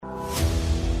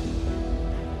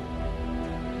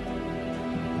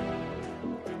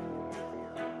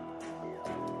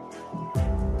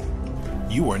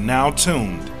You are now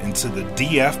tuned into the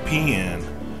DFPN,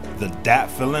 the Dat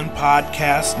Feelin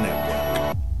Podcast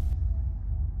Network.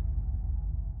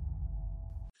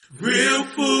 Real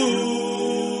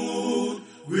food,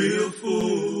 real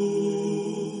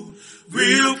food,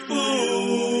 real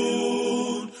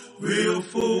food, real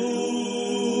food,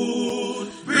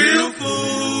 real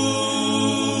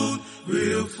food,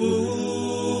 real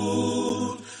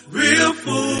food, real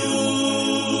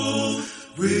food,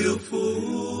 real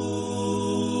food.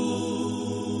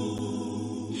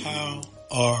 How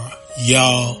are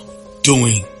y'all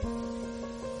doing?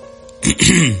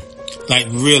 Like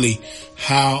really,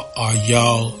 how are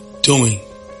y'all doing?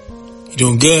 You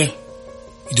doing good?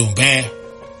 You doing bad?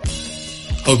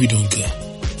 Hope you're doing good.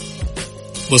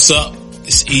 What's up?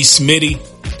 It's E. Smitty,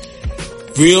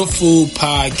 Real Food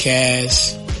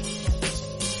Podcast,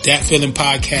 Dat Feelin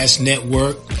Podcast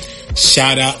Network.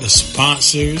 Shout out the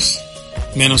sponsors.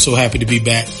 Man, I'm so happy to be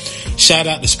back. Shout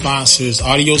out the sponsors,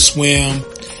 Audio Swim,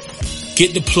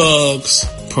 Get the Plugs,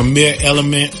 Premier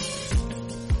Element.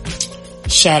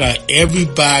 Shout out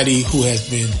everybody who has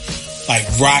been like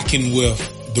rocking with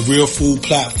the Real Food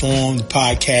platform, the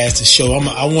podcast, the show.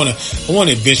 I want to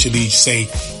eventually say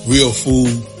Real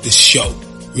Food, the show,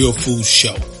 Real Food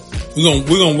show. We're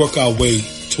gonna work our way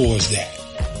towards that.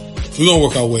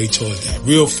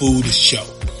 Real Food, the show.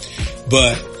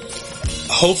 But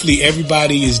hopefully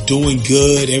everybody is doing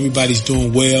good. Everybody's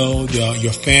doing well.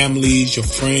 Your families, your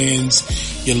friends,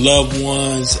 your loved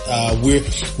ones.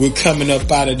 We're coming up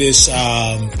out of this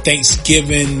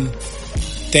Thanksgiving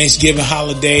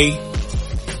holiday.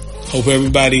 Hope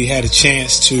everybody had a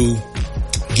chance to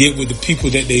get with the people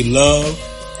that they love.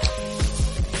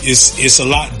 It's a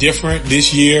lot different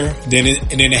this year than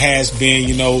it has been.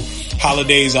 You know,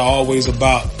 holidays are always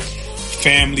about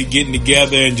family getting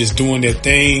together and just doing their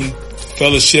thing,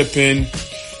 fellowshipping,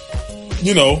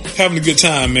 you know, having a good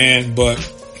time, man. But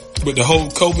with the whole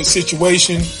COVID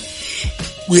situation,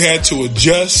 we had to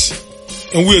adjust,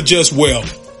 and we adjust well.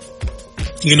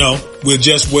 You know, we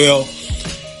adjust well.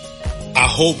 I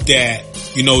hope that,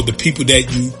 you know, the people that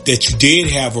you did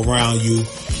have around you,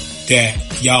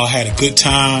 that y'all had a good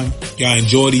time, y'all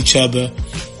enjoyed each other,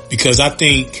 because I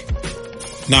think,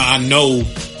 now I know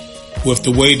with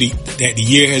the way that the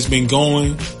year has been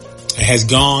going, it has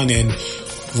gone, and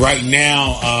right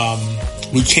now,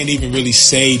 we can't even really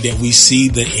say that we see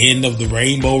the end of the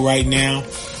rainbow right now,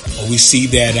 or we see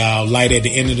that light at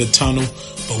the end of the tunnel,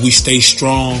 but we stay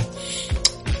strong.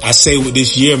 I say with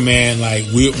this year, man, like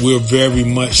we're very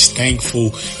much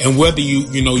thankful. And whether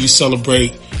you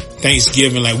celebrate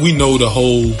Thanksgiving, like we know the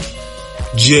whole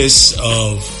gist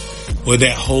of where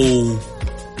that whole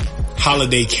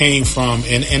holiday came from,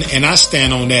 and I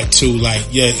stand on that too. Like,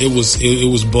 yeah, it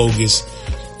was bogus.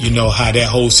 You know how that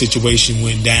whole situation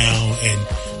went down and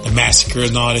the massacre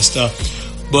and all that stuff.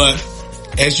 But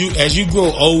as you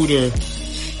grow older,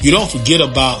 you don't forget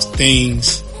about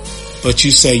things, but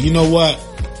you say, you know what?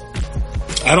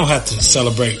 I don't have to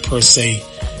celebrate per se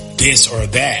this or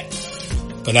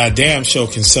that, but I damn sure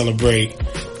can celebrate,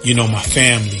 you know, my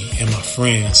family and my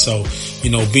friends. So, you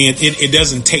know, it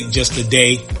doesn't take just a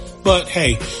day, but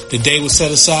hey, the day was set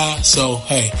aside. So,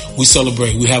 hey, we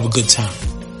celebrate. We have a good time,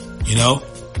 you know?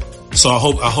 So I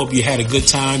hope you had a good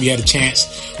time. You had a chance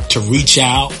to reach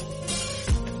out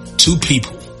to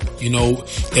people, you know,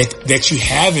 that you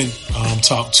haven't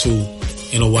talked to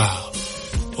in a while,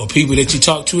 or people that you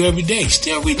talk to every day.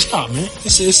 Still reach out, man.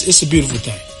 It's a beautiful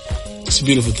thing. It's a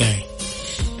beautiful thing.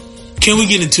 Can we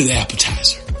get into the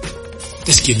appetizer?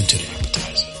 Let's get into the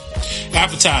appetizer.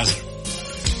 Appetizer.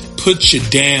 Put your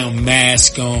damn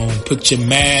mask on. Put your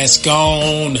mask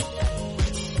on.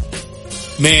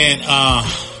 Man,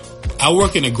 I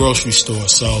work in a grocery store,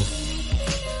 so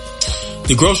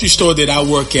the grocery store that I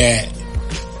work at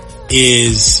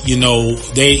is, you know,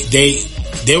 they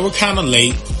were kind of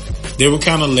late. They were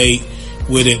kind of late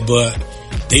with it, but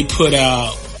they put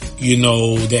out, you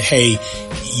know, that, hey,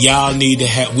 y'all we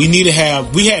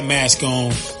had masks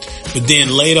on, but then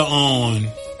later on,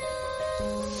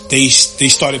 they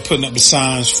started putting up the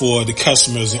signs for the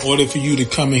customers. In order for you to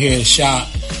come in here and shop,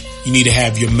 you need to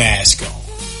have your mask on.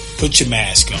 Put your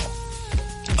mask on.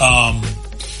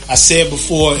 I said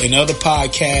before in other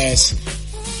podcasts,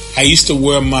 I used to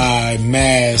wear my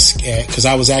mask because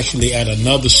I was actually at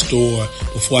another store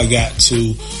before I got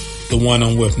to the one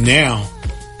I'm with now.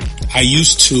 I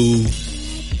used to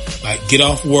like get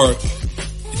off work,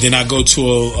 then I go to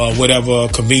a whatever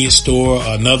convenience store,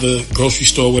 another grocery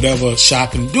store, whatever,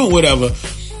 shopping, doing whatever,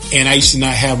 and I used to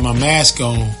not have my mask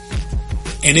on.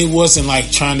 And it wasn't like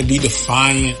trying to be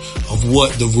defiant of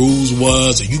what the rules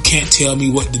was, or you can't tell me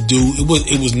what to do.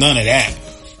 It was none of that.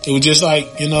 It was just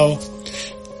like, you know,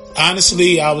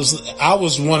 honestly, I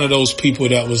was one of those people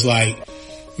that was like,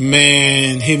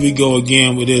 man, here we go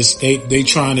again with this. They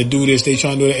trying to do this. They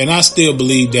trying to do that. And I still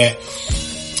believe that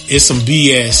it's some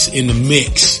BS in the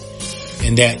mix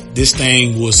and that this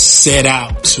thing was set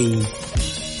out to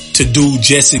do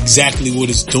just exactly what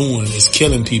it's doing. It's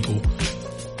killing people.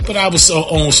 But I was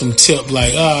on some tip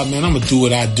like, man, I'm going to do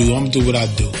what I do. I'm going to do what I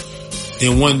do.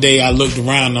 Then one day I looked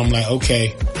around and I'm like,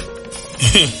 okay,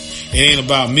 it ain't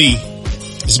about me.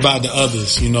 It's about the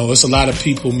others. You know, it's a lot of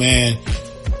people, man.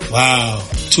 Wow.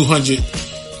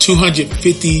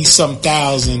 250 some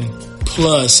thousand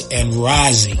plus and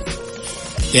rising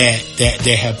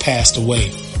that have passed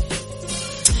away.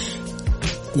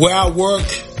 Where I work,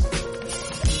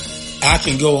 I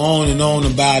can go on and on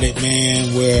about it,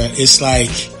 man, where it's like,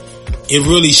 it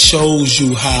really shows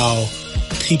you how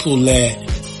people let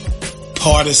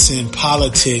partisan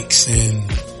politics and,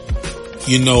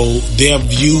 you know, their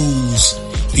views,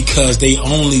 because they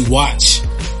only watch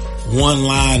one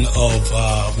line of,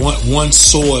 one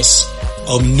source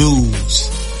of news.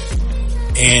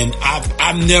 And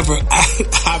I've never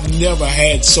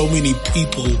had so many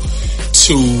people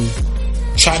to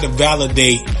try to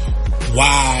validate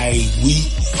why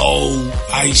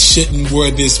I shouldn't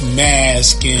wear this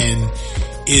mask and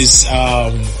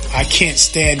I can't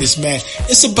stand this mask.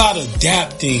 It's about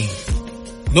adapting.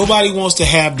 Nobody wants to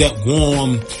have that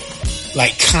warm,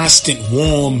 like constant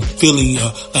warm feeling,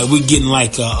 like we're getting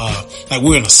like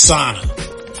we're in a sauna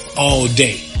all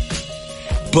day.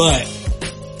 But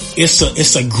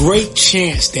it's a great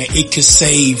chance that it could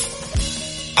save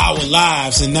our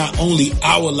lives, and not only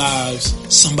our lives,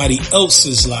 somebody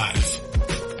else's life.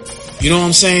 You know what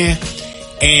I'm saying?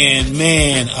 And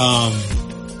man,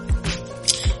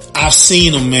 I've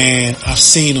seen them, man. I've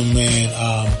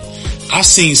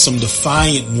seen some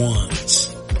defiant ones.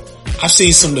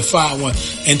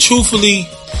 And truthfully,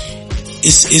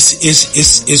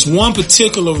 it's one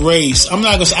particular race. I'm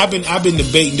not gonna say, I've been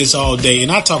debating this all day,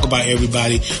 and I talk about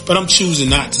everybody, but I'm choosing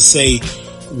not to say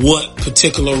what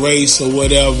particular race or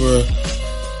whatever,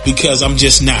 because I'm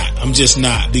just not,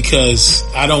 because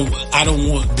I don't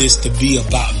want this to be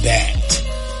about that,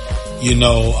 you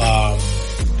know,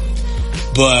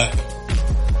 but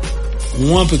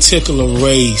one particular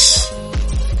race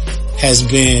has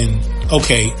been,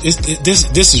 okay,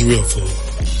 this is real food.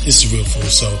 This is real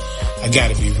food, so I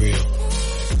gotta be real.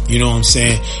 You know what I'm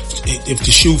saying? If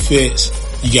the shoe fits,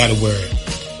 you gotta wear it.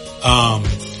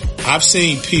 I've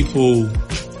seen people,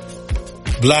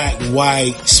 black,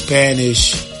 white,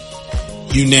 Spanish,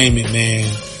 you name it,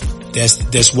 man,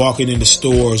 that's walking in the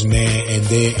stores, man, and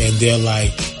they're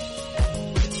like,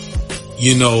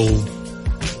 you know,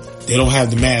 they don't have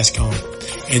the mask on.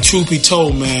 And truth be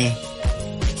told, man,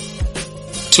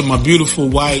 to my beautiful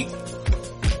white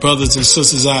brothers and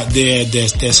sisters out there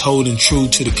that's holding true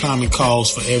to the common cause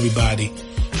for everybody,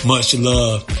 much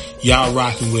love. Y'all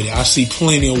rocking with it. I see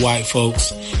plenty of white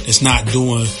folks that's not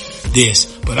doing this,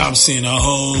 but I'm seeing a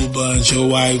whole bunch of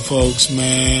white folks,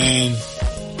 man.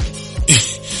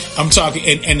 I'm talking,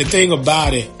 and the thing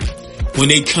about it, when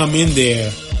they come in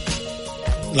there,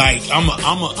 like I'm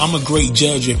a great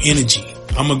judge of energy.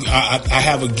 I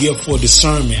have a gift for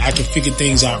discernment. I can figure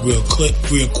things out real quick.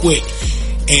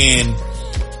 And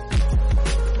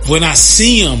when I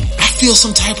see them, I feel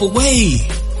some type of way.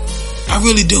 I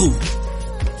really do.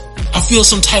 I feel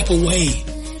some type of way,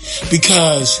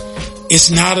 because it's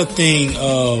not a thing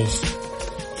of,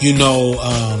 you know,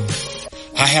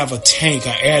 I have an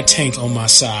air tank on my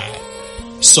side,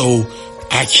 so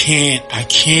I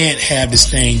can't have this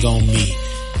thing on me.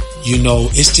 You know,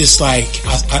 it's just like,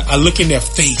 I look in their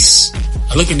face,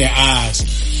 I look in their eyes,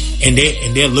 and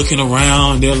they're looking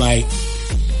around, they're like,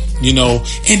 you know,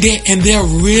 and they're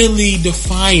really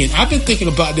defiant. I've been thinking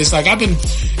about this, like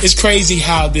it's crazy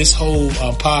how this whole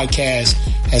podcast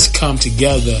has come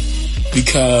together,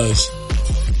 because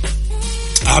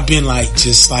I've been like,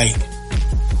 just like,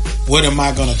 what am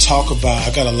I going to talk about?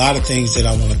 I got a lot of things that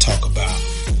I want to talk about,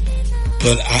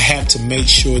 but I have to make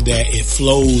sure that it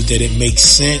flows, that it makes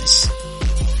sense,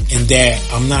 and that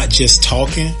I'm not just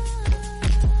talking.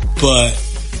 But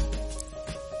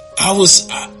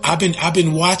I've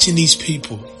been watching these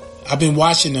people. I've been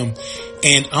watching them,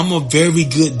 and I'm a very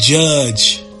good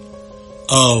judge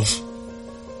of,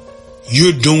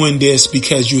 you're doing this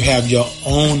because you have your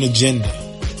own agenda.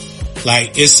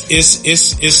 Like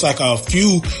it's like a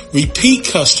few repeat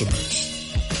customers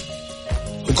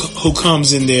who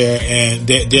comes in there, and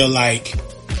they're like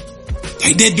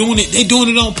they're doing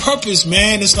it on purpose,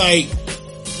 man. It's like,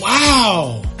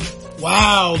 wow,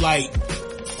 like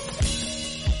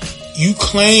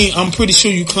I'm pretty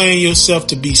sure you claim yourself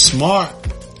to be smart,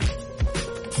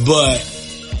 but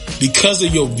because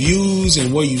of your views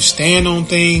and where you stand on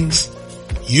things,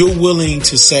 you're willing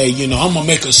to say, I'm going to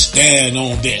make a stand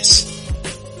on this.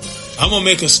 I'm going to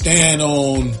make a stand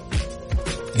on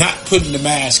not putting the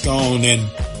mask on and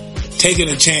taking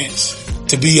a chance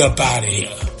to be up out of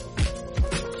here.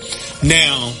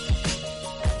 Now,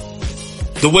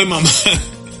 the way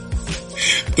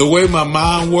my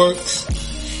mind works,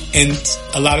 and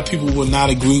a lot of people will not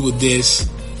agree with this,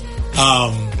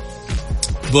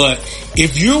 but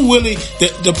if you're willing,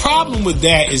 the problem with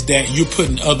that is that you're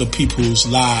putting other people's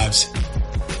lives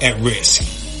at risk.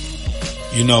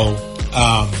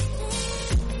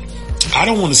 I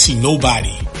don't want to see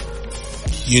nobody,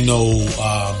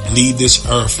 leave this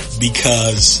earth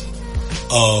because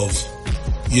of,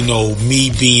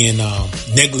 me being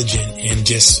negligent and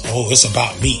just, it's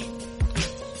about me.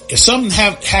 If something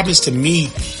happens to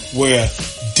me where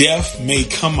death may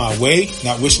come my way,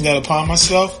 not wishing that upon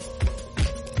myself,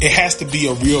 it has to be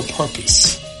a real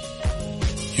purpose.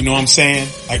 You know what I'm saying?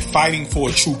 Like fighting for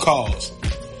a true cause.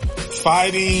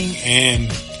 Fighting and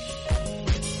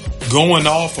going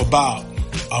off about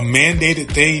a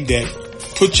mandated thing that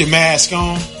put your mask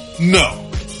on. No.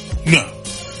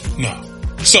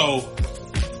 So,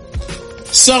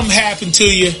 something happened to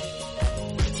you.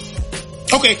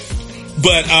 Okay.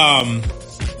 But,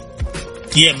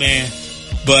 yeah, man.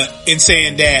 But in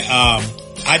saying that,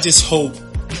 I just hope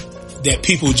that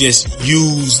people just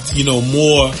use,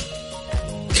 more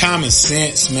common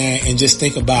sense, man, and just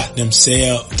think about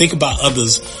themselves, think about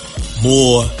others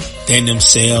more than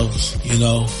themselves,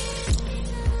 A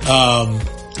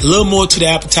little more to the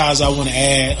appetizer I want to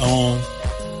add on,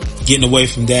 getting away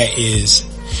from that, is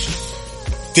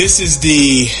this is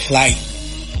today,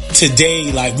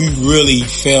 we really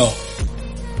felt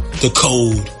the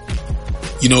cold.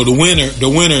 The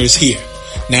winter is here.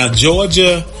 Now,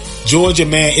 Georgia,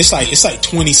 man, it's like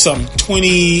 20 something,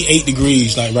 28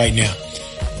 degrees like right now.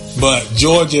 But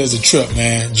Georgia is a trip,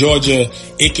 man. Georgia,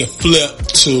 it can flip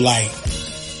to like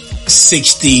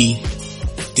 60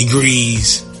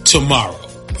 degrees tomorrow.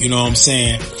 You know what I'm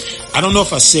saying? I don't know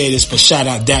if I said this, but shout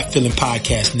out Dat Feeling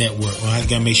Podcast Network. Well, I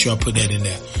gotta make sure I put that in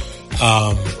there.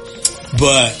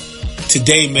 But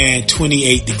today, man,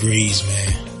 28 degrees,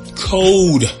 man.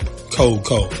 Cold.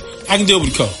 I can deal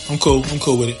with the cold. I'm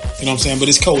cool with it. You know what I'm saying? But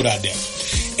it's cold out there.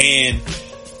 And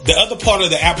the other part of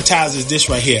the appetizer is this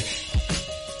right here.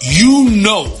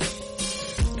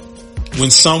 When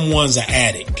someone's an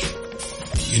addict,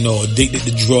 addicted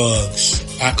to drugs,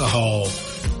 alcohol,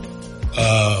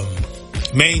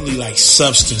 mainly like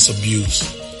substance abuse,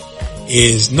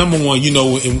 is number one,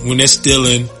 when they're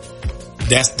stealing,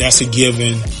 that's a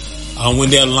given. When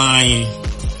they're lying.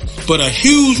 But a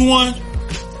huge one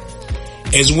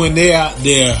is when they're out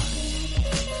there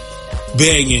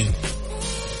begging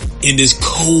in this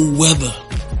cold weather.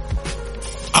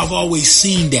 I've always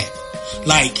seen that.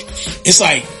 It's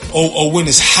like, or when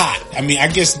it's hot. I mean, I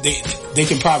guess they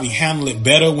can probably handle it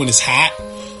better when it's hot.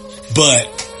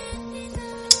 But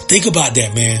think about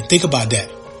that, man. Think about that.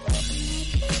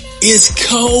 It's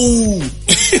cold.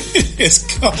 It's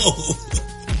cold.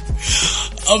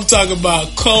 I'm talking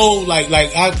about cold.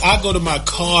 I go to my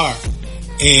car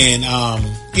and,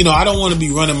 I don't want to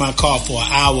be running my car for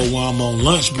an hour while I'm on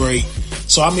lunch break.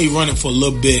 So I may run it for a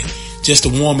little bit just to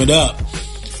warm it up.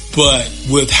 But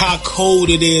with how cold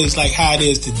it is, like how it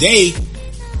is today,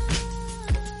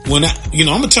 when I'm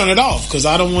going to turn it off because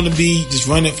I don't want to be just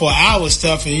running for an hour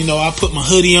stuff. And, I put my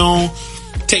hoodie on,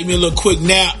 take me a little quick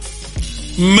nap.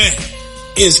 Man,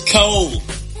 it's cold.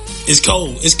 It's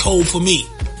cold. It's cold for me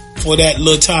for that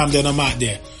little time that I'm out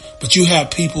there. But you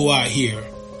have people out here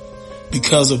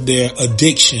because of their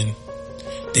addiction.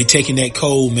 They taking that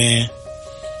cold, man.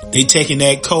 They taking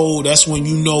that cold. That's when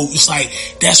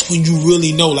that's when you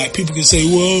really know. Like people can say,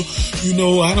 well,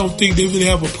 I don't think they really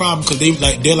have a problem because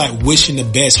they're like wishing the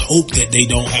best, hope that they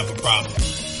don't have a problem.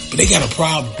 But they got a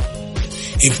problem.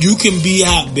 If you can be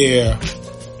out there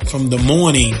from the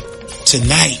morning to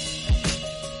night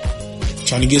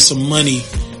trying to get some money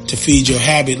to feed your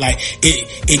habit,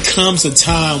 it comes a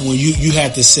time when you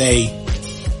have to say,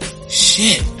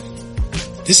 shit,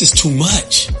 this is too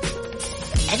much.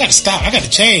 I gotta stop. I gotta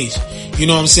change. You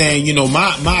know what I'm saying?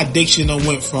 My addiction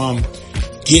went from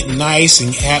getting nice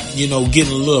and getting a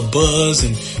little buzz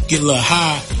and getting a little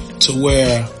high to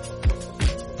where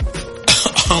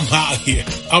I'm out here.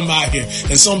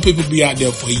 And some people be out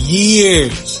there for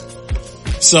years.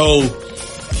 So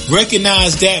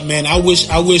recognize that, man. I wish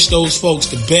those folks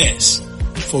the best.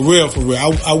 For real.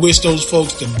 I wish those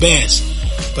folks the best.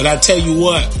 But I tell you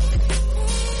what,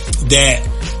 that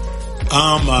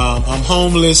I'm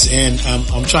homeless and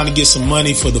I'm trying to get some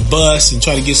money for the bus and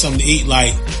try to get something to eat.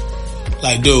 Like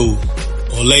dude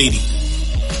or lady,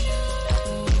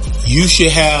 you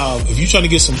should have, if you're trying to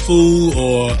get some food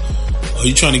or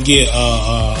you're trying to get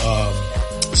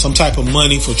some type of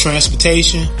money for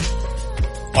transportation,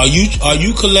 are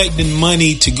you collecting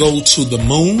money to go to the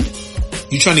moon?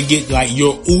 You trying to get like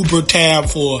your Uber tab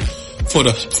for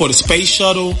the space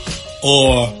shuttle,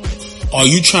 or are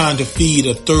you trying to feed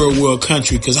a third world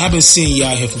country? Because I've been seeing you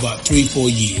out here for about 3-4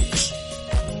 years.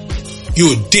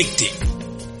 You're addicted.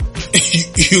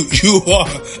 you are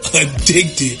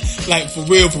addicted. Like for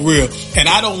real. And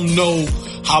I don't know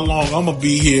how long I'm gonna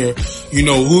be here. You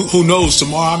know, who knows?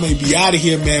 Tomorrow I may be out of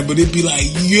here, man. But it'd be like,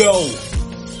 yo,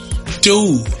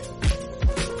 dude,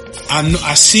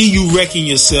 I see you wrecking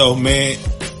yourself, man.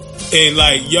 And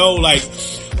like, yo, like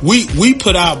we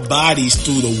put our bodies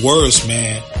through the worst,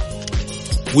 man.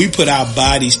 We put our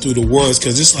bodies through the worst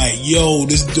because it's like, yo,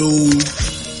 this dude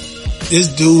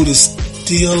is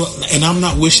still, and I'm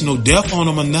not wishing no death on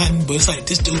him or nothing, but it's like,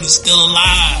 this dude is still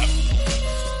alive.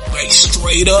 Like,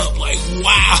 straight up, like,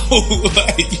 wow.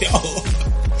 Like, yo,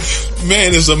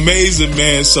 man, it's amazing,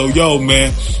 man. So, yo,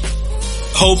 man,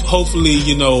 hopefully,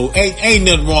 you know, ain't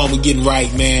nothing wrong with getting right,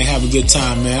 man. Have a good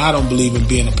time, man. I don't believe in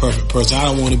being a perfect person. I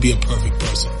don't want to be a perfect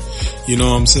person. You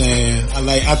know what I'm saying?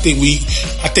 I think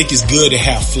it's good to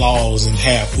have flaws and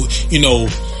have, you know,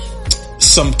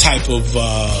 some type of,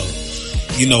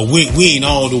 you know, we ain't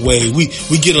all the way. We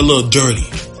get a little dirty.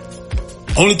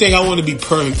 Only thing I want to be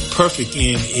perfect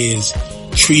in is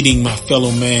treating my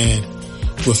fellow man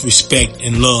with respect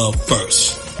and love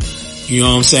first. You know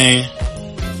what I'm saying?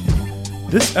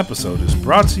 This episode is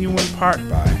brought to you in part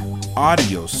by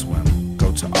AudioSwim.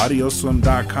 Go to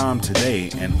audioswim.com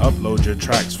today and upload your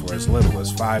tracks for as little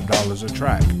as $5 a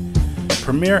track.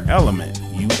 Premier Element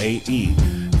UAE.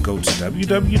 Go to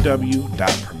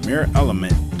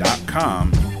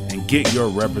www.premierelement.com and get your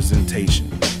representation.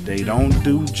 They don't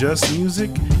do just music,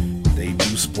 they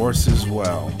do sports as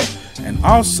well. And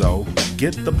also,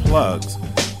 Get the Plugs.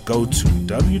 Go to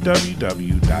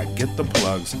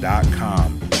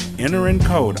www.gettheplugs.com. Enter in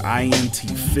code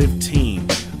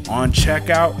INT15 on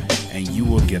checkout and you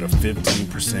will get a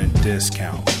 15%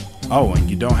 discount. Oh, and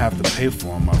you don't have to pay for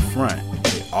them up front.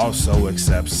 They also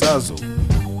accept Suzzle.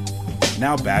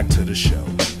 Now back to the show.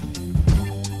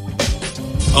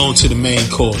 On to the main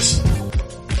course.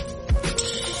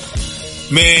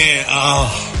 Man,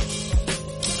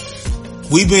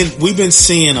 we've been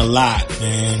seeing a lot,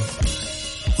 man.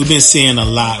 We've been seeing a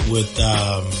lot with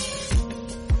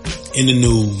in the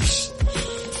news.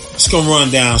 Let's go run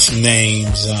down some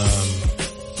names.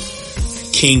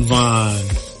 King Von,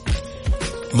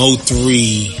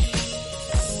 Mo3,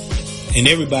 and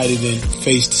everybody didn't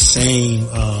face the same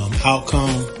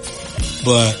outcome,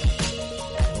 but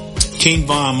King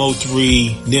Von,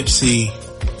 Mo3, Nipsey,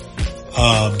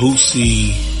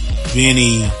 Boosie,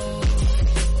 Vinny,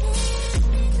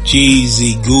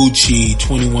 Jeezy, Gucci,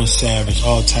 21 Savage,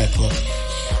 all type of.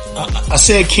 I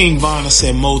said King Von, I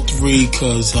said Mo3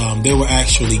 because they were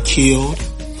actually killed.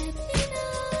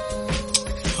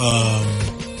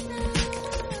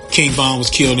 King Von was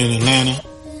killed in Atlanta,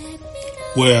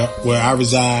 where I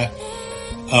reside.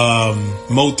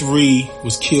 Mo3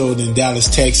 was killed in Dallas,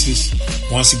 Texas.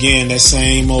 Once again, that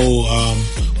same old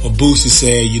what Boosie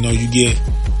said, you know, you get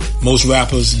most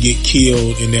rappers get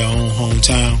killed in their own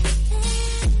hometown.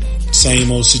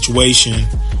 Same old situation.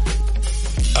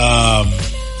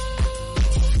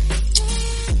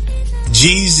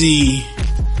 Jeezy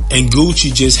and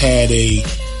Gucci just had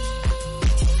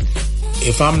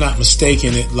if I'm not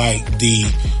mistaken, it like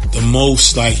the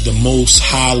most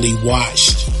highly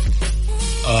watched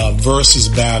Versus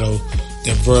battle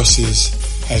that Versus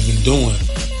has been doing.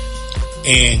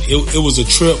 And it was a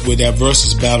trip with that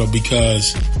Versus battle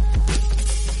because,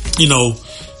 you know,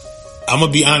 I'm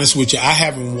gonna be honest with you,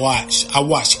 I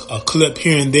watched a clip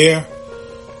here and there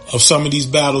of some of these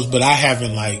battles, but I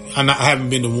haven't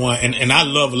been to one, and I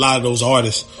love a lot of those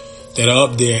artists that are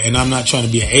up there, and I'm not trying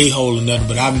to be an a-hole or nothing,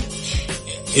 but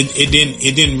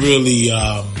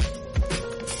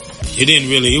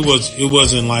it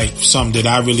wasn't like something that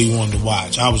I really wanted to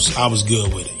watch. I was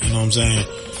good with it, you know what I'm saying?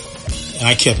 And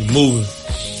I kept it moving.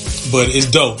 But it's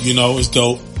dope, you know, it's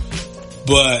dope.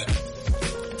 But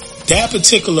that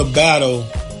particular battle,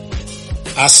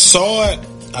 I saw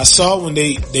when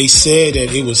they said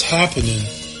that it was happening,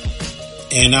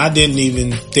 and I didn't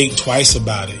even think twice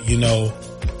about it, you know.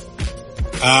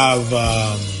 I've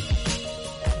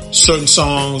certain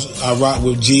songs I rock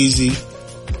with Jeezy,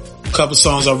 a couple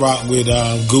songs I rock with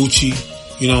Gucci,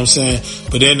 you know what I'm saying?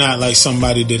 But they're not like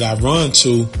somebody that I run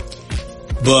to.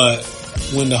 But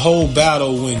when the whole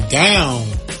battle went down,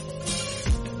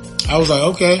 I was like,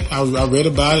 okay. I read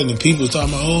about it, and people were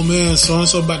talking about, oh man, so and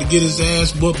so about to get his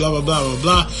ass whooped, blah blah blah blah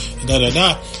blah, and da da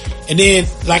da. And then,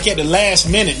 like at the last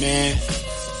minute, man,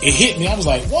 it hit me. I was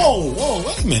like, whoa,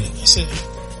 wait a minute. I said,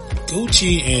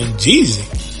 Gucci and Jeezy.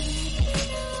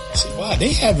 I said, wow,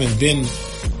 they haven't been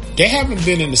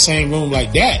in the same room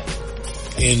like that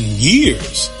in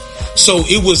years. So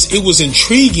it was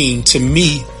intriguing to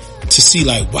me to see,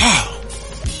 like, wow,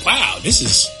 this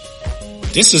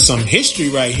is some history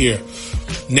right here.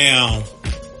 Now,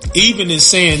 even in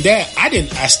saying that,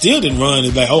 I still didn't run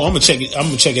and like, oh, I'm gonna check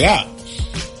it out.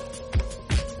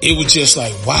 It was just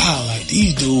like, wow, like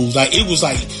these dudes, like it was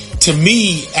like, to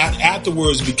me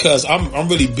afterwards, because I'm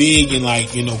really big in,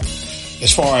 like, you know,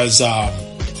 as far as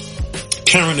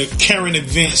current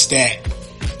events that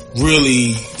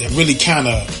really kind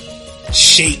of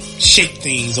shape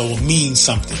things or mean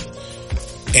something.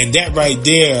 And that right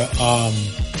there,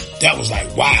 that was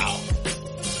like, wow,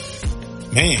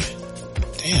 man,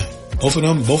 damn, both of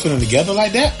them together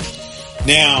like that.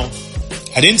 Now,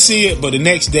 I didn't see it, but the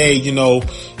next day, you know,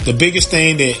 the biggest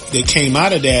thing that came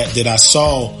out of that I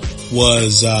saw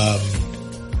was,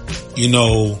 you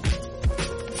know,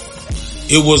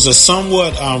 it was a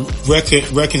somewhat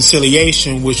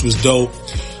reconciliation, which was dope,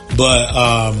 but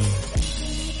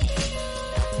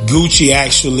Gucci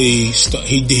actually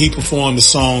he performed the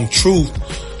song "Truth"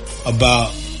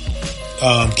 about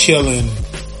killing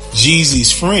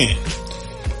Jeezy's friend,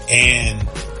 and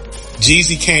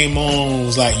Jeezy came on and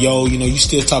was like, yo, you know, you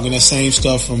still talking that same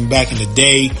stuff from back in the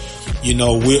day. You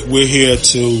know, we're here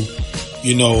to,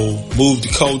 you know, move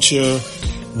the culture.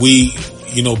 We,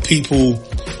 you know, people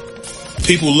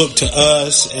look to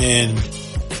us and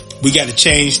we got to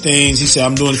change things. He said,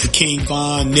 I'm doing it for King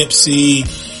Von, Nipsey,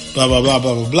 blah, blah, blah,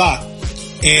 blah, blah, blah.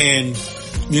 And,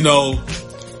 you know,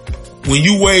 when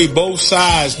you weigh both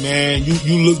sides, man,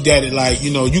 you looked at it like,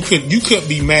 you know, you couldn't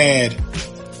be mad,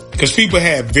 because people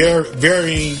had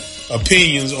varying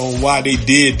opinions on why they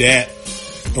did that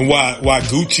and why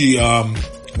Gucci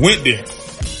went there.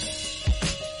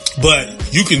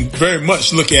 But you can very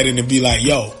much look at it and be like,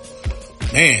 yo,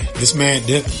 man, this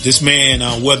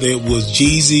man, whether it was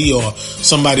Jeezy or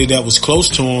somebody that was close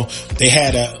to him,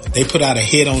 they put out a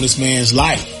hit on this man's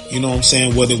life. You know what I'm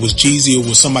saying? Whether it was Jeezy or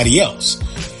was somebody else.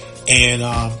 And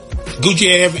Gucci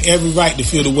had every right to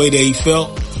feel the way that he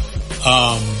felt.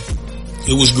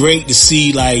 It was great to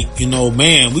see, like, you know,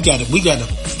 man, we gotta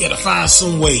find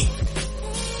some way.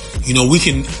 You know, we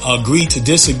can agree to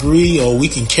disagree, or we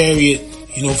can carry it,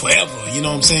 you know, forever. You know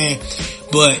what I'm saying?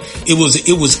 But it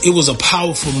was a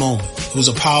powerful moment. It was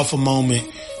a powerful moment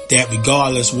that,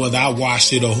 regardless whether I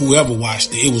watched it or whoever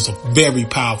watched it, it was a very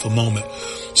powerful moment.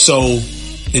 So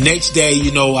the next day,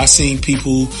 you know, I seen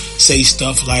people say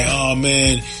stuff like, oh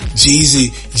man,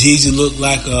 Jeezy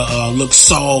look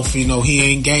soft, you know, he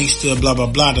ain't gangster, blah, blah,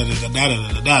 blah, da, da, da, da,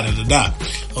 da, da, da, da, da.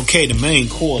 Okay, the main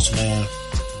course, man.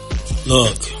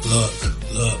 Look.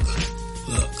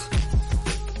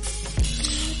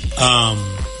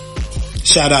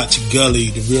 Shout out to Gully,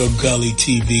 the Real Gully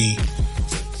TV.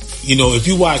 You know, if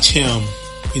you watch him,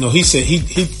 you know, he said he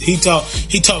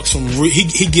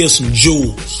gives some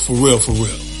jewels for real.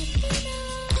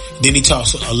 Then he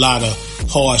talks a lot of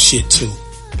hard shit too.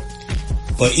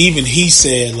 But even he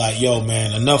said, like, yo,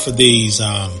 man, enough of these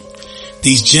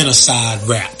genocide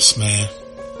raps, man.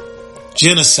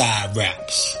 Genocide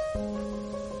raps.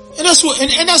 And that's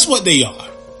what they are.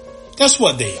 That's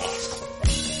what they are.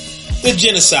 They're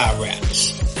genocide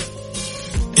raps.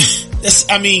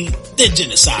 They're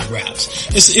genocide raps.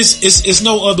 It's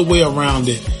no other way around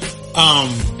it.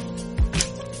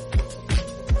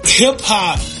 Hip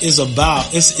hop is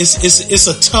about, it's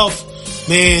a tough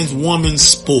man's woman's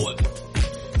sport.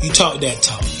 You talk that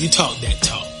talk.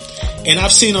 And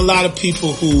I've seen a lot of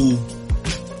people who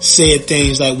said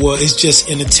things like, well, it's just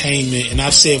entertainment. And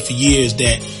I've said for years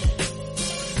that,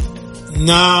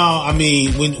 no, I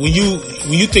mean, when you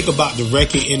think about the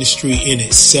record industry in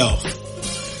itself,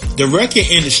 the record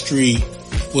industry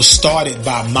was started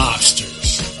by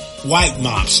mobsters, white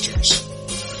mobsters,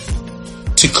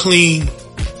 to clean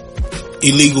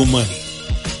illegal money.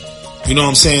 You know what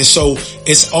I'm saying? So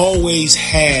it's always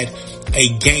had a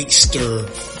gangster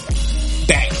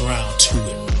background to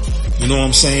it. You know what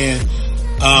I'm saying?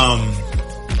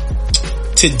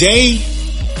 Today,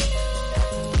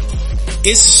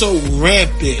 it's so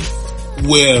rampant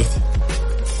with,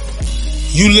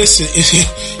 you listen,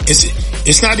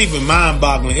 it's not even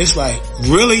mind-boggling. It's like,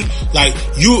 really? Like,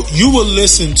 you will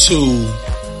listen to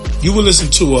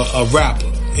a rapper,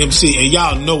 MC, and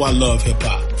y'all know I love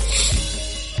hip-hop.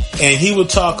 And he would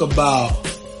talk about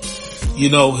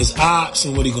his ops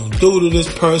and what he gonna do to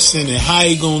this person and how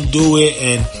he gonna do it.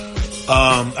 And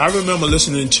I remember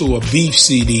listening to a Beef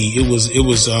CD. It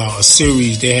was a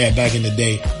series they had back in the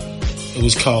day. It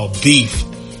was called Beef,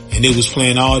 and it was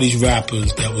playing all these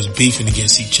rappers that was beefing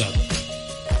against each other.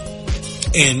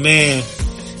 And man,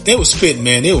 they were spitting,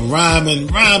 man. They were rhyming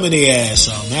their ass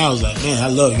off. Man, I was like, man, I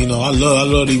love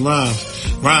these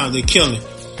rhymes. They're killing.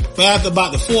 But after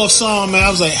about the fourth song, man, I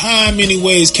was like, how many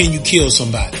ways can you kill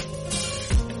somebody?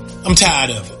 I'm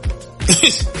tired of it.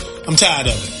 I'm tired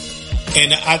of it.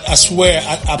 And I swear,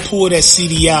 I pulled that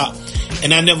CD out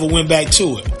and I never went back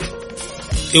to it.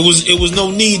 It was no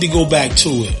need to go back to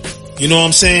it. You know what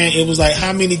I'm saying? It was like,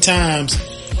 how many times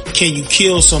can you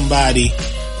kill somebody?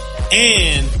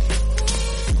 And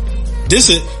this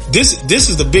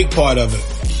is the big part of it.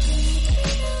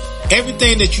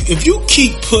 Everything if you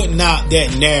keep putting out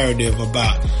that narrative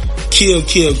about kill,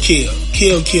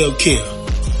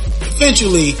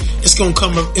 eventually it's gonna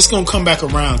come back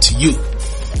around to you.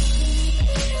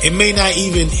 It may not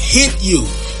even hit you,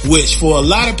 which for a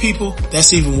lot of people,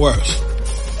 that's even worse.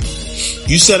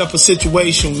 You set up a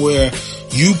situation where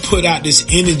you put out this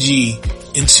energy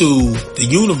into the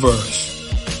universe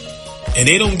and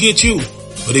they don't get you,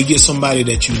 but they get somebody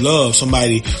that you love,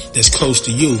 somebody that's close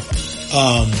to you.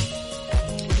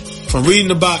 From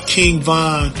reading about King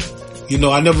Von,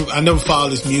 I never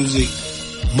followed his music.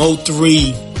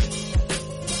 Mo3,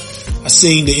 I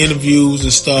seen the interviews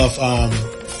and stuff. I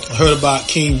heard about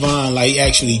King Von, like he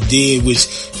actually did, which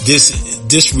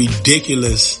this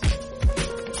ridiculous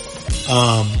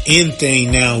end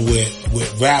thing now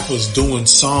with rappers doing a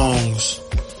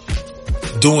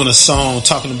song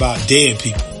talking about dead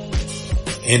people,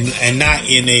 and not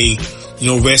in a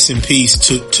rest in peace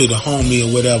to the homie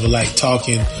or whatever, like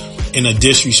talking in a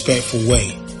disrespectful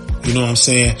way. You know what I'm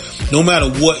saying? No matter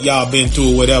what y'all been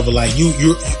through or whatever, like you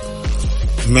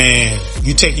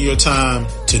taking your time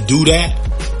to do that.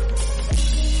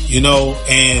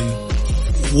 And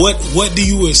what do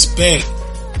you expect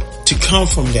to come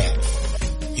from that?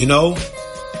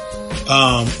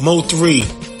 Mo3,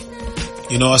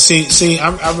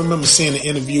 I remember seeing an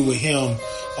interview with him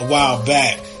a while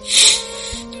back,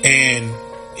 and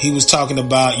he was talking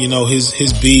about,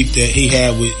 his beef that he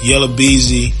had with Yella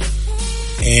Beezy,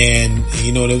 and,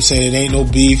 they were saying it ain't no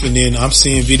beef, and then I'm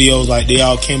seeing videos like they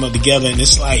all came up together, and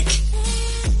it's like,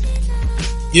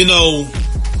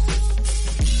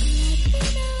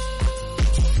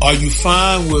 are you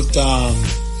fine with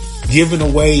giving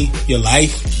away your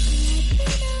life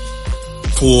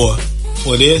for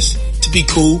this to be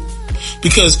cool?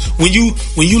 Because when you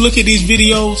look at these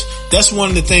videos, that's one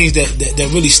of the things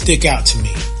that really stick out to me.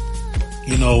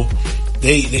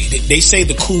 They say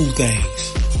the cool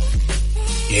things.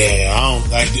 Yeah, I don't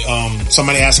like.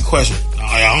 Somebody asked a question.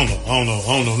 I don't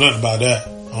know nothing about that.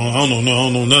 I don't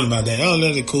know nothing about that. Oh,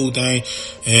 that's a cool thing,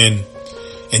 and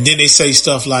then they say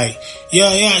stuff like,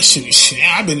 yeah, shoot,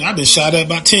 I've been shot at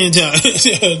about 10 times.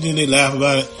 Then they laugh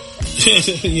about it.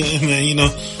 Yeah,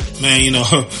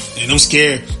 and I'm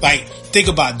scared. Like, think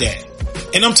about that.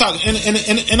 And I'm talking,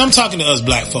 and I'm talking to us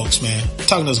black folks, man. I'm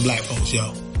talking to us black folks,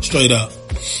 yo. Straight up.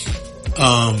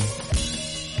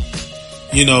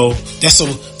 That's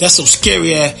so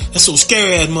scary ass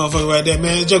motherfucker right there,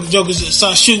 man. Jokers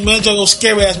start shooting, man. Joker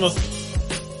scary ass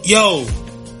motherfucker. Yo,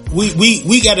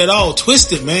 we got it all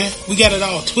twisted, man. We got it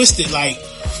all twisted. Like,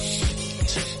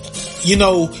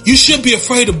 you should be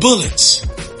afraid of bullets.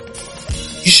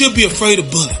 You should be afraid of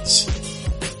bullets.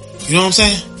 You know what I'm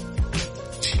saying?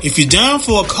 If you're down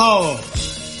for a cause,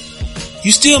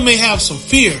 you still may have some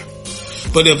fear.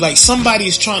 But if like somebody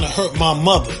is trying to hurt my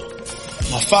mother,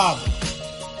 my father,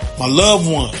 my loved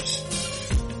ones,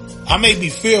 I may be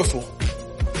fearful.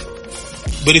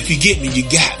 But if you get me, you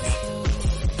got me.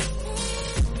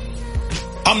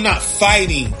 I'm not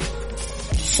fighting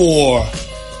for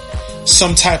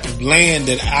some type of land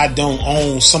that I don't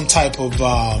own, some type of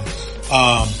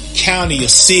county or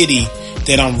city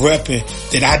that I'm repping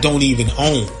that I don't even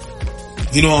own.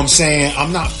 You know what I'm saying?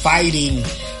 I'm not fighting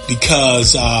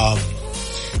because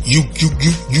you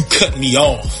cut me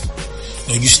off.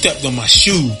 You stepped on my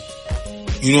shoe.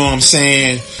 You know what I'm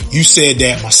saying? You said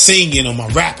that my singing or my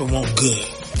rapping won't good.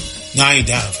 No, I ain't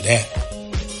down for that.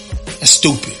 That's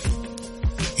stupid.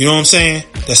 You know what I'm saying?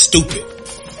 That's stupid.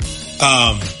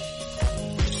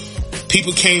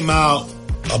 People came out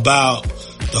about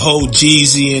the whole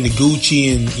Jeezy and the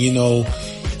Gucci, and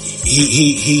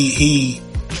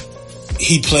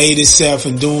he played himself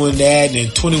in doing that,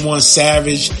 and 21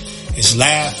 Savage is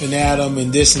laughing at him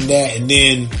and this and that, and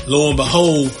then lo and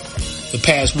behold, the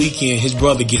past weekend his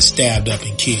brother gets stabbed up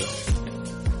and killed.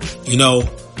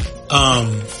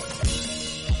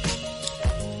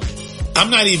 I'm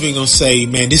not even going to say,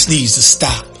 man, this needs to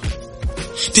stop.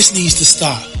 This needs to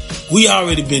stop. We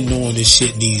already been knowing this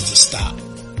shit needs to stop.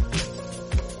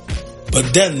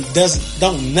 But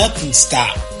don't nothing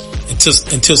stop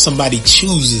until somebody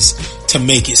chooses to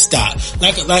make it stop.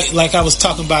 Like I was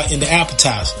talking about in the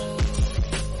appetizer.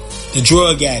 The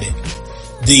drug addict,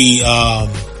 the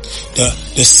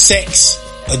sex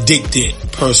addicted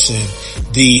person,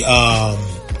 the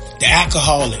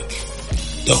alcoholic,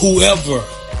 the whoever.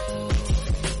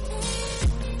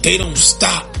 They don't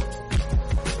stop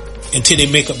until they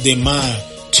make up their mind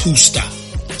to stop.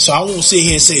 So I won't sit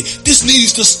here and say, this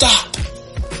needs to stop.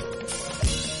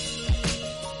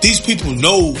 These people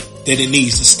know that it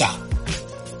needs to stop.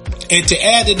 And to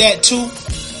add to that too,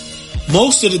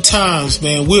 most of the times,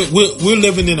 man, we're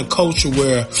living in a culture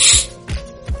where,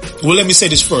 well, let me say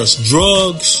this first.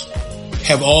 Drugs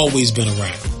have always been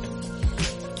around.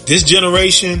 This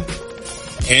generation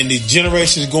and the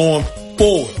generations going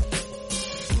forward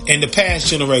and the past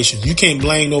generations, you can't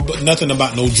blame nothing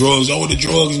about no drugs. Oh, the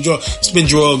drugs and drugs. It's been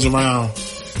drugs around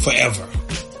forever.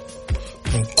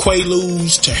 From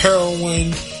Quaaludes to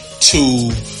heroin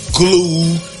to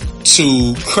glue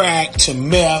to crack to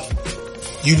meth,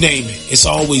 you name it. It's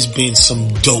always been some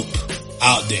dope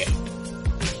out there.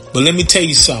 But let me tell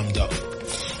you something though.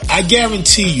 I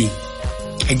guarantee you,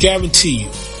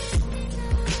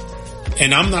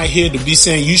 and I'm not here to be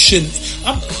saying you shouldn't,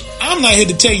 I'm not here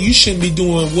to tell you shouldn't be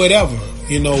doing whatever,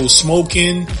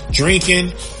 smoking,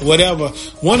 drinking, whatever.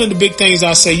 One of the big things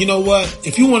I say, you know what?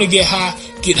 If you want to get high,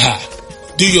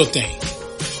 do your thing.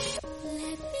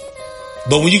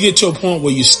 But when you get to a point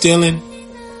where you're stealing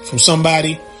from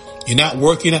somebody, you're not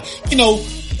working,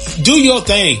 do your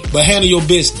thing, but handle your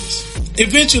business.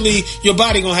 Eventually, your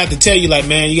body gonna have to tell you, like,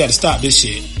 man, you got to stop this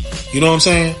shit. You know what I'm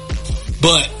saying?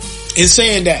 But in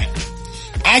saying that,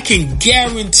 I can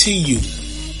guarantee you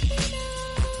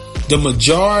the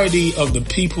majority of the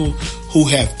people who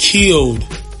have killed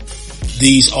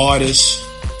these artists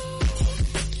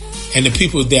and the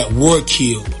people that were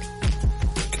killed,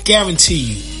 I guarantee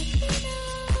you,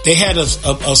 they had a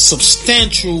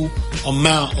substantial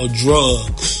amount of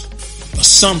drugs or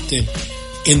something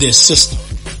in their system.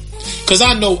 Cause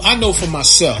I know for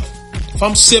myself, if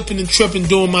I'm sipping and tripping,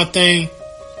 doing my thing,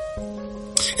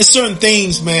 it's certain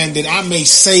things, man, that I may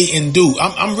say and do.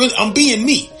 I'm being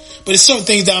me, but it's certain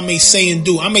things that I may say and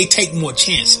do. I may take more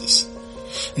chances.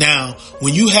 Now,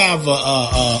 when you have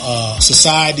a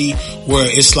society where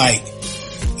it's like,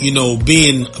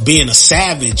 being a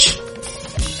savage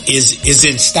is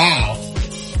in style,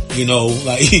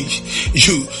 like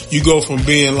you go from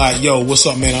being like, yo, what's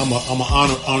up, man? I'm an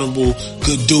honorable,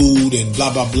 good dude and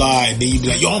blah, blah, blah. And then you be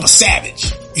like, yo, I'm a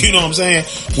savage. You know what I'm saying?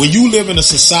 When you live in a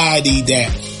society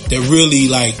that really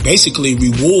like basically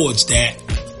rewards that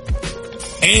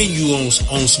and you own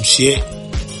some shit,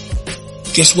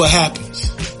 guess what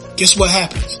happens?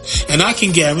 And I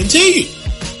can guarantee you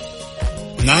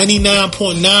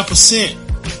 99.9%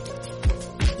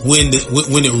 when it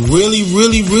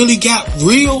really got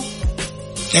real,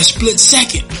 that split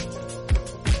second.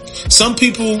 Some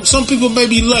people may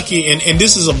be lucky, and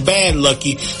this is a bad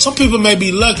lucky. Some people may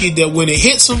be lucky that when it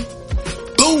hits them,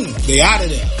 boom, they out of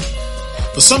there.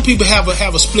 But some people have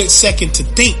a split second to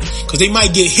think, because they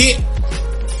might get hit,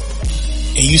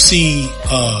 and you see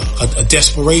a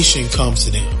desperation comes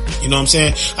to them. You know what I'm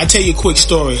saying? I tell you a quick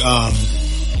story. A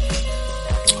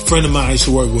friend of mine I used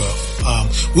to work with.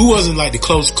 We wasn't like the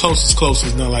closest,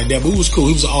 nothing like that, but we was cool.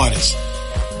 He was an artist.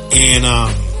 And,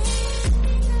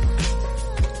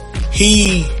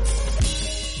 he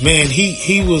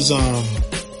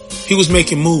was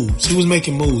making moves.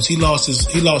 He lost his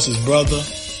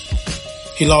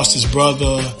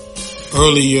brother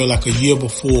earlier, like a year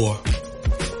before,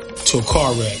 to a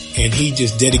car wreck. And he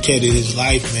just dedicated his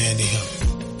life, man, to him.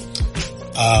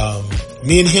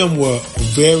 Me and him were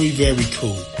very, very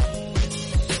cool.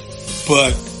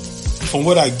 But from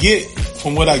what I get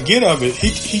of it,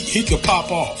 he could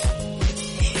pop off.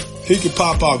 He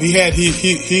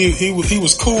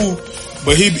was cool,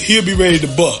 but he'll be ready to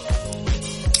buck.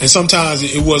 And sometimes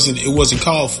it wasn't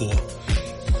called for.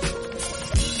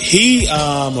 He,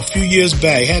 a few years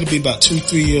back, it had to be about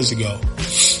 2-3 years ago,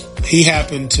 he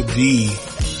happened to be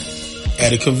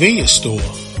at a convenience store,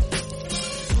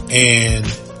 and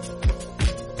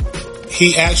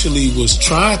he actually was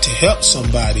trying to help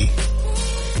somebody.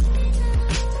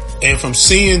 And from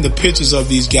seeing the pictures of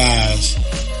these guys,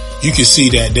 you could see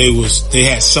that they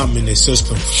had something in their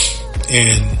system,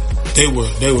 and they were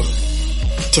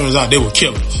turns out they were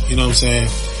killers. You know what I'm saying?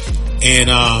 And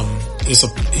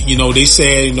they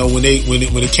said,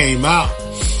 when it came out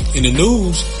in the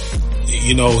news,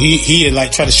 you know, he had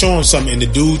like tried to show him something, and the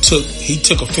dude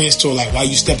took offense to it, like, why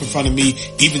you step in front of me,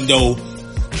 even though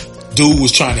dude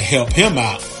was trying to help him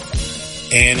out.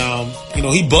 And, you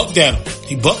know, he bucked at him.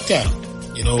 You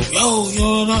know,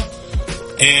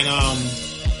 and,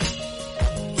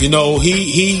 you know,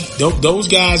 those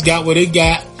guys got what they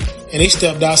got, and they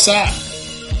stepped outside.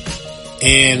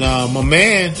 And, my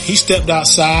man, he stepped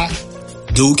outside.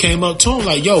 Dude came up to him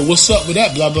like, yo, what's up with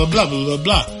that? Blah, blah, blah, blah, blah,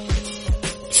 blah.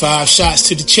 5 shots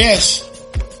to the chest.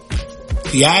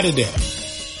 He out of there.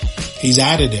 He's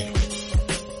out of there.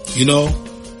 You know,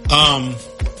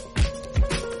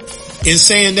 in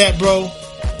saying that, bro,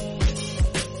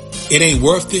 it ain't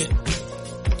worth it.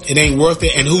 It ain't worth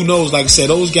it. And who knows, like I said,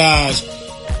 those guys,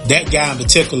 that guy in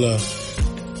particular,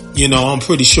 you know, I'm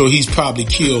pretty sure he's probably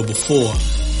killed before.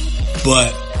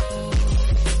 But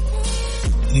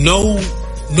know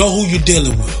who you're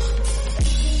dealing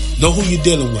with. Know who you're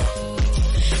dealing with.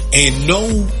 And know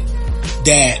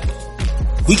that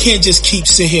we can't just keep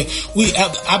sitting here.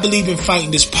 I believe in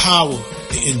fighting this power,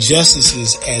 the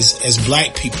injustices as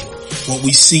black people, what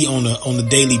we see on a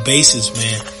daily basis,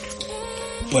 man.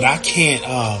 But I can't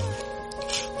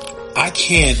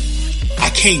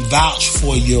vouch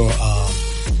for your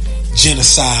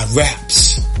genocide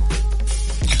raps.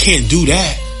 I can't do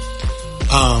that.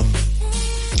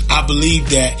 I believe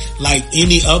that, like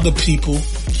any other people,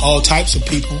 all types of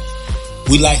people,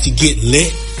 we like to get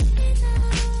lit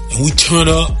and we turn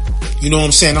up. You know what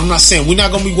I'm saying? I'm not saying we're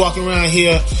not going to be walking around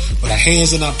here with our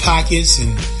hands in our pockets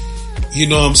and, you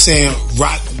know what I'm saying,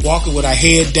 walking with our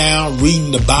head down,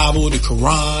 reading the Bible, the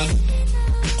Quran,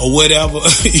 or whatever.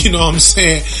 You know what I'm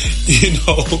saying? You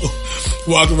know,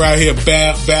 walking around here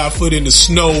barefoot in the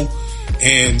snow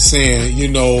and saying, you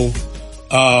know,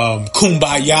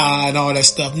 kumbaya and all that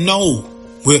stuff. No,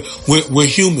 we're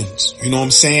humans. You know what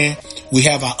I'm saying? We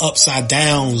have our upside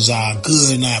downs, our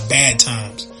good and our bad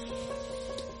times.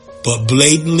 But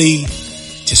blatantly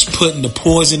just putting the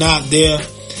poison out there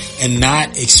and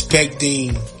not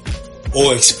expecting a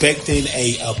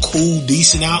cool,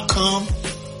 decent outcome.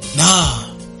 Nah,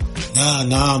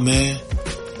 man.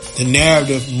 The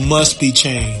narrative must be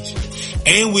changed.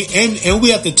 And we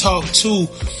have to talk too,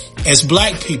 as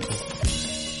black people,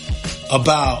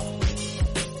 about,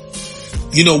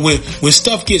 you know, when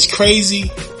stuff gets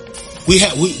crazy,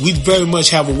 we very much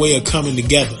have a way of coming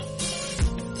together.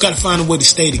 We've got to find a way to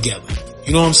stay together.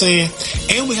 You know what I'm saying?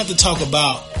 And we have to talk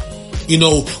about, you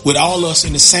know, with all us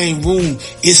in the same room,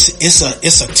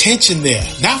 it's a tension there.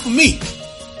 Not for me.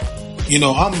 You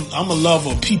know, I'm a lover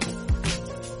of people.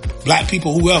 Black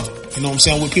people, whoever. You know what I'm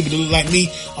saying? With people that look like me,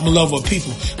 I'm a lover of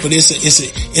people. But it's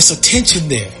a tension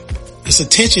there. It's a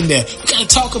tension there. We gotta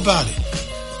talk about it.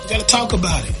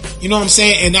 You know what I'm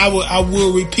saying? And I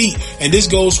will repeat, and this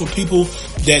goes for people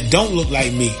that don't look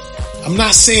like me. I'm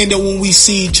not saying that when we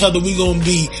see each other, we're going to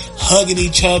be hugging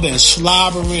each other and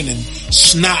slobbering and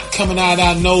snot coming out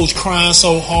our nose, crying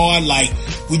so hard like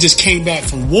we just came back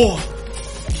from war.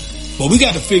 But we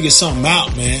got to figure something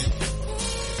out, man.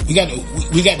 We got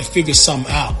to figure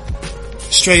something out.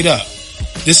 Straight up.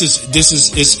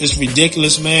 It's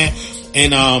ridiculous, man.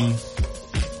 And I'm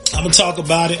gonna talk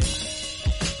about it.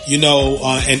 You know,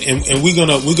 and we're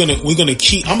gonna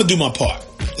keep. I'm gonna do my part.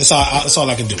 That's all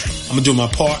I can do. I'm gonna do my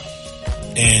part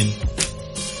and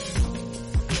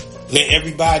let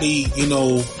everybody, you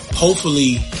know,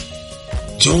 hopefully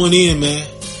join in, man.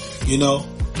 You know,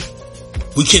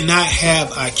 we cannot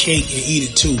have our cake and eat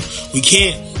it too. We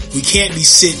can't be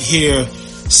sitting here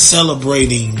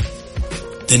celebrating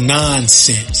the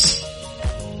nonsense.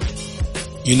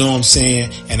 You know what I'm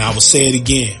saying? And I will say it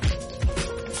again.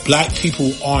 Black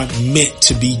people aren't meant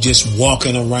to be just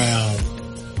walking around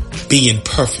being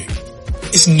perfect.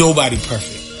 It's nobody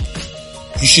perfect.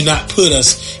 You should not put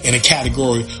us in a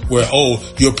category where, oh,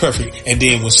 you're perfect. And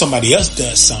then when somebody else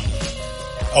does something,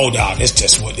 oh, nah, that's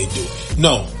just what they do.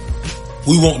 No,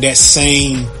 we want that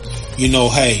same, you know,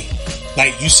 hey,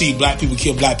 like you see black people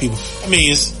kill black people. I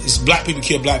mean, it's black people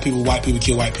kill black people, white people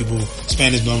kill white people,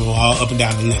 Spanish, blah, blah, blah, all up and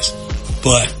down the list.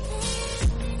 But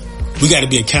we got to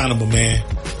be accountable, man.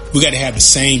 We got to have the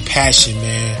same passion,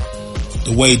 man.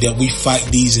 The way that we fight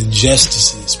these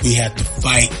injustices, we have to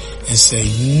fight and say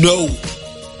no.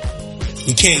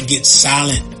 We can't get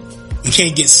silent. We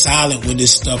can't get silent when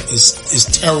this stuff is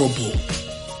terrible.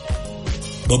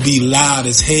 But be loud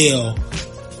as hell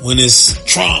when it's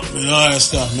Trump and all that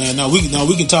stuff, man. Now we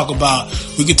can talk about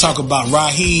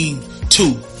Raheem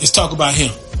too. Let's talk about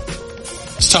him.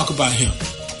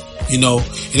 You know,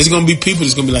 and there's going to be people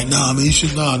that's going to be like, nah, man, you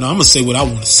should, nah, I'm going to say what I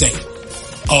want to say.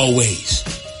 Always.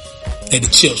 Let the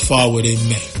chips fall where they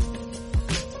may.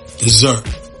 Dessert.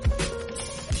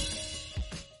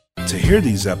 To hear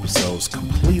these episodes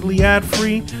completely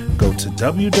ad-free, go to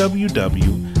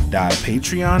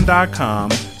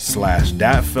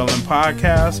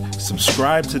www.patreon.com/datfeelinpodcast.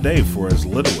 Subscribe today for as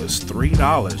little as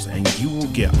 $3 and you will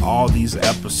get all these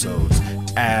episodes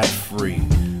ad-free.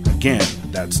 Again,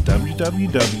 that's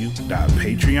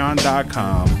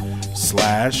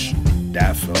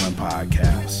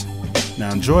www.patreon.com/datfeelinpodcast.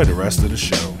 Now enjoy the rest of the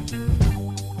show.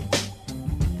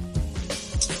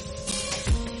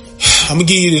 I'm gonna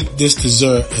give you this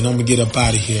dessert and I'm gonna get up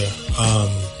out of here. I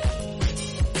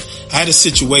had a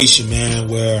situation, man,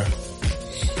 where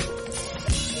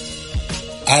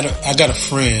I got a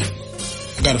friend.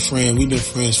 We've been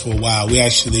friends for a while. We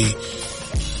actually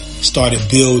started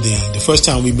building. The first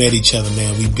time we met each other,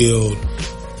 man, we built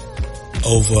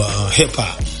over hip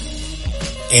hop,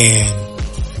 and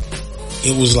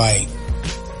it was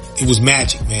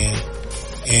magic, man.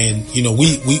 And you know,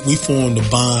 we formed a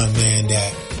bond, man,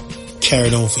 that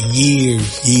carried on for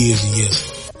years and years.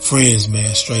 Friends,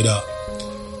 man, straight up.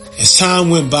 As time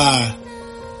went by,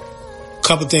 a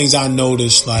couple things I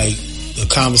noticed, like the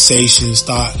conversation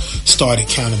started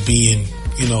kind of being,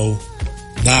 you know,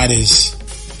 not as,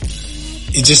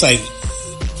 it's just like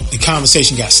the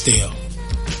conversation got stale.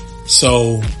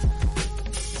 So,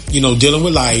 you know, dealing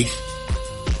with life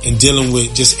and dealing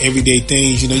with just everyday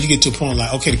things, you know, you get to a point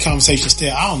like, okay, the conversation's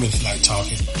stale. I don't really feel like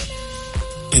talking.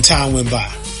 And time went by.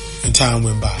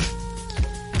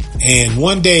 And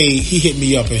one day he hit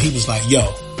me up and he was like,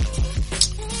 yo,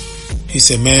 he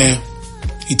said, man,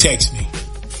 he texted me.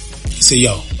 He said,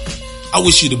 yo, I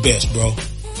wish you the best, bro.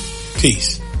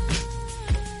 Peace.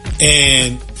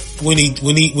 And when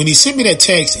he sent me that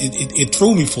text, it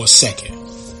threw me for a second.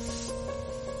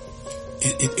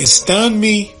 It stunned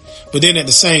me. But then at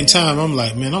the same time, I'm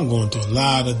like, man, I'm going through a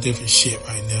lot of different shit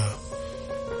right now.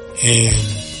 And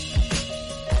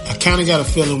I kind of got a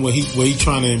feeling what he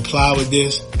trying to imply with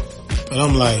this, but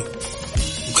I'm like,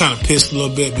 I'm kind of pissed a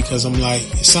little bit because I'm like,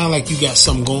 it sounds like you got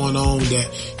something going on that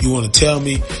you want to tell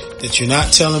me that you're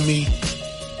not telling me,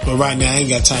 but right now I ain't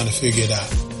got time to figure it out.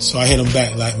 So I hit him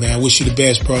back like, man, I wish you the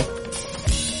best, bro.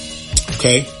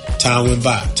 Okay, time went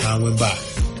by.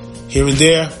 Here and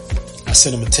there, I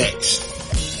sent him a text.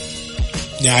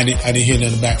 Now I didn't hear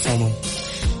nothing back from him.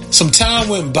 Some time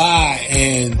went by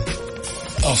and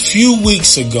a few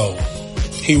weeks ago,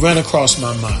 he ran across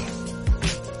my mind.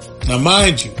 Now,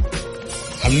 mind you,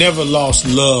 I've never lost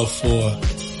love for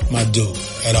my dude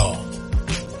at all.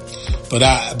 But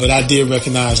I did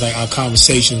recognize like our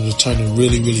conversation was turning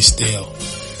really, really stale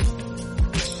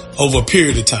over a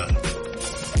period of time.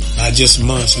 Not just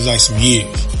months, it was like some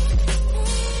years.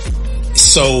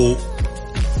 So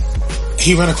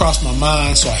he ran across my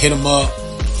mind, so I hit him up.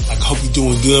 Like, I hope you're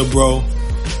doing good, bro.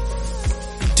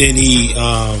 Then he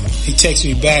texted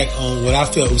me back on what I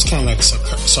felt was kind of like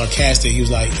sarcastic. He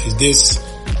was like, is this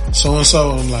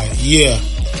so-and-so? I'm like, yeah.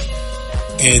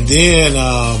 And then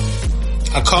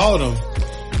I called him,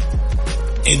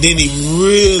 and then he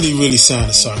really, really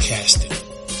sounded sarcastic.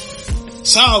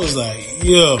 So I was like,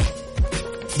 yo,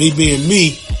 me being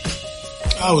me,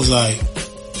 I was like,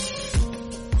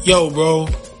 yo, bro,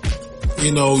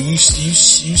 you know, you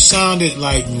sounded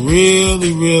like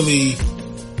really, really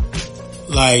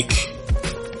like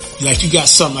you got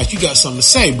something to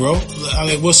say, bro. I'm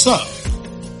like, what's up?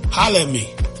 Holla at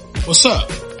me. What's up?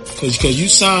 Cause you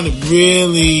sounded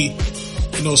really,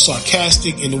 you know,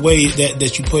 sarcastic in the way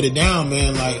that you put it down,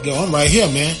 man. Like, yo, I'm right here,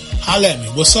 man. Holla at me.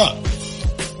 What's up?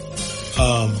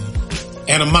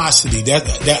 Animosity.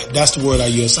 That's the word I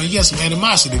use. Like, yeah, some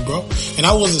animosity, bro. And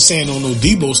I wasn't saying on no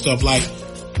Debo stuff, like,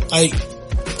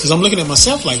 cause I'm looking at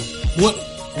myself like,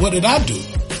 what did I do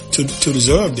to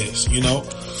deserve this, you know?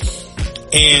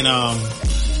 And,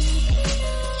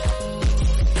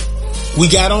 we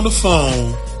got on the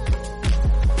phone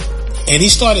and he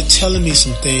started telling me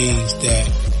some things that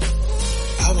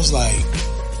I was like,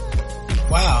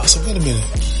 wow. I said, wait a minute.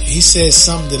 He said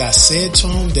something that I said to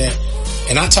him that,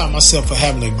 and I taught myself for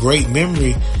having a great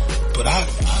memory, but I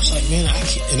was like, man, I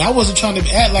can't, and I wasn't trying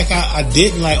to act like I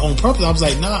didn't, like, on purpose. I was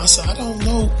like, nah, I said, I don't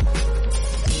know.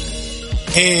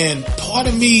 And part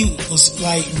of me was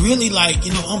like, really like,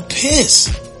 you know, I'm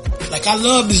pissed. Like, I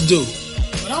love this dude,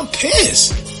 but I'm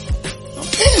pissed.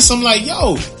 I'm like,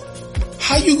 yo,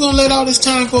 how you gonna let all this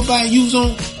time go by and you was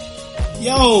on,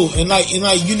 yo, and like, you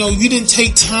know, you didn't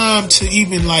take time to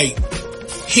even like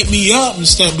hit me up and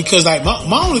stuff, because like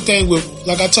my only thing with,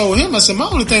 like I told him, I said, my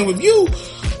only thing with you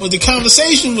was the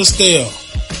conversation was stale.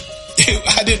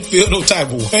 I didn't feel no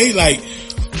type of way, like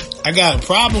I got a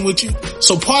problem with you.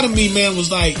 So part of me, man,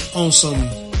 was like on some,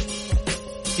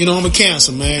 you know, I'm a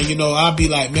Cancer, man. You know, I'll be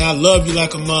like, man, I love you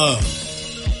like a mug.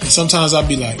 And sometimes I'll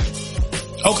be like,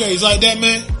 Okay, it's like that,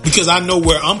 man. Because I know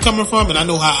where I'm coming from and I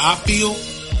know how I feel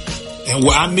and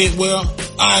where I meant well.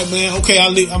 All right, man. Okay,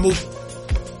 I move.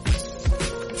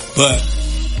 But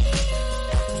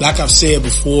like I've said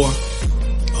before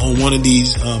on one of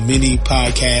these mini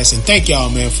podcasts, and thank y'all,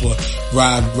 man, for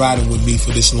riding with me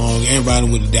for this long and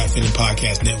riding with the Dat Feeling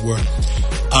Podcast Network.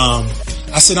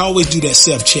 I said I always do that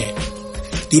self-check.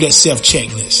 Do that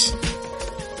self-checklist.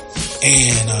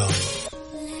 And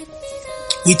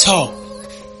we talked.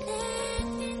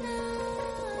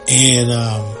 And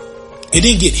it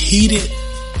didn't get heated,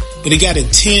 but it got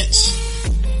intense.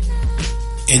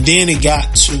 And then it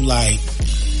got to like,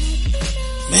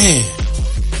 man,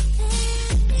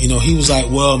 you know, he was like,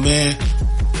 well, man,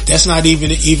 that's not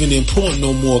even important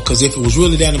no more. Cause if it was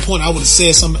really that important, I would have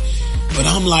said something. But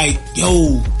I'm like,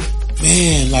 yo,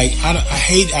 man, like I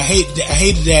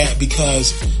hated that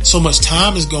because so much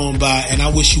time has gone by and I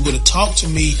wish you would have talked to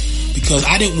me because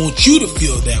I didn't want you to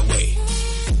feel that way.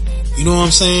 You know what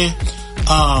I'm saying?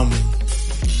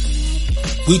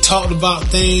 We talked about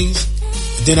things.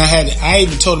 Then I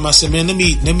even told him, I said, man, let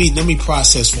me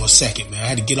process for a second, man. I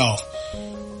had to get off.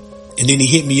 And then he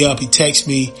hit me up. He texted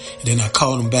me and then I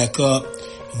called him back up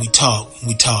and we talked.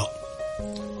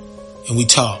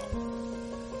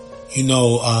 You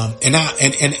know, and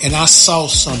I saw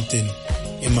something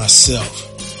in myself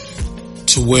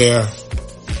to where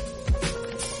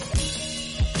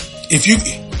if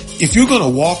you're going to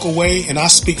walk away, and I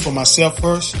speak for myself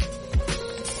first,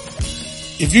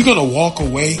 if you're going to walk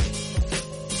away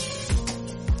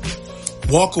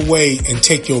and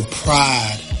take your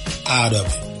pride out of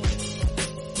it.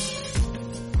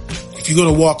 If you're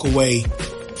going to walk away,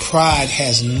 pride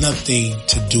has nothing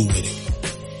to do with it.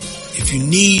 If you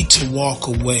need to walk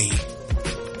away,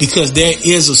 because there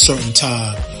is a certain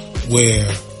time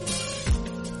where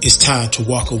it's time to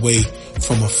walk away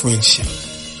from a friendship.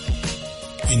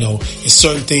 You know, it's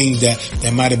certain things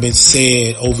that might have been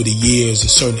said over the years, or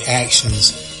certain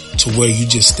actions to where you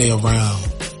just stay around.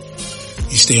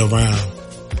 You stay around.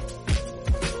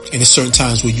 And there's certain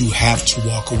times where you have to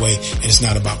walk away, and it's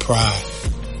not about pride.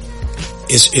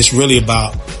 It's really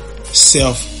about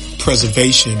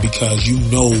self-preservation, because you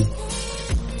know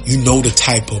the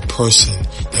type of person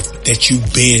that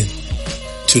you've been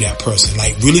to that person.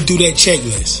 Like, really do that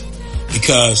checklist,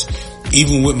 because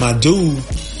even with my dude,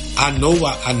 I know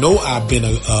I've been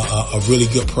a really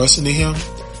good person to him,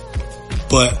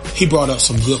 but he brought up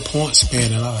some good points,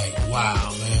 man, and I'm like,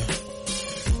 wow, man.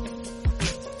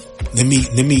 Let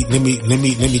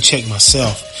me check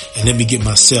myself and let me get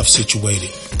myself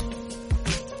situated.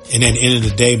 And at the end of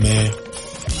the day, man,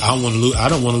 I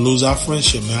don't want to lose our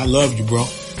friendship, man. I love you, bro.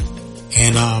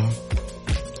 And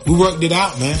we worked it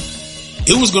out, man.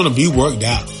 It was gonna be worked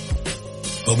out.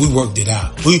 But we worked it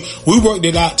out. We worked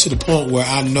it out to the point where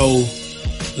I know,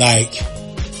 like,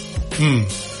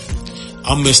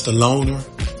 I'm Mr. Loner.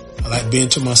 I like being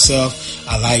to myself.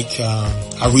 I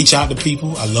reach out to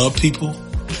people. I love people.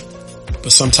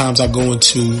 But sometimes I go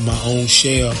into my own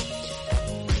shell,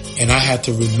 and I have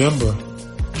to remember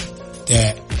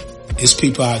that there's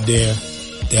people out there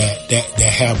that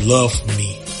have love for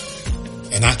me,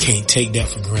 and I can't take that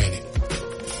for granted.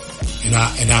 And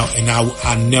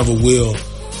I never will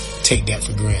take that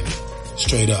for granted.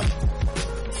 Straight up.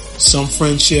 Some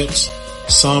friendships,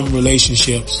 some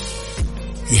relationships,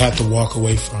 you have to walk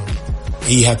away from,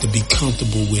 and you have to be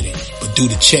comfortable with it. But do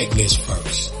the checklist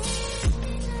first.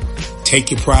 Take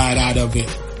your pride out of it.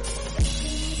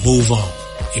 Move on.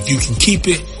 If you can keep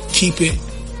it, keep it.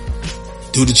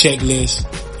 Do the checklist.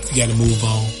 If you got to move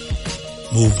on,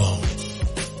 move on.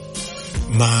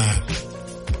 Mind,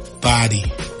 body,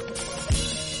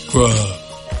 grub,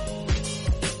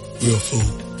 real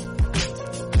food.